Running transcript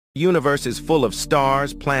The universe is full of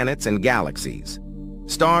stars, planets, and galaxies.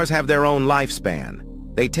 Stars have their own lifespan.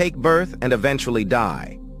 They take birth and eventually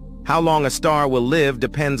die. How long a star will live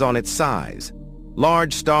depends on its size.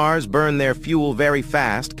 Large stars burn their fuel very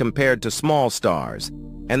fast compared to small stars,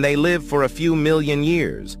 and they live for a few million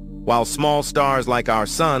years, while small stars like our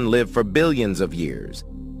Sun live for billions of years.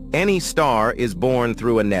 Any star is born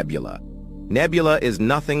through a nebula. Nebula is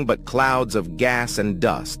nothing but clouds of gas and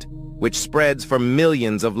dust, which spreads for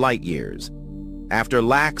millions of light years. After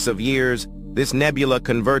lakhs of years, this nebula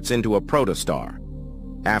converts into a protostar.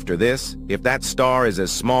 After this, if that star is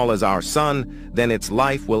as small as our Sun, then its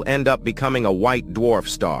life will end up becoming a white dwarf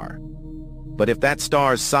star. But if that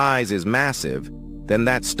star's size is massive, then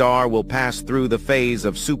that star will pass through the phase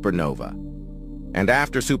of supernova. And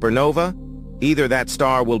after supernova, either that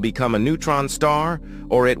star will become a neutron star,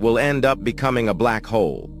 or it will end up becoming a black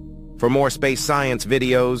hole. For more space science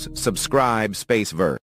videos, subscribe Spaceverse.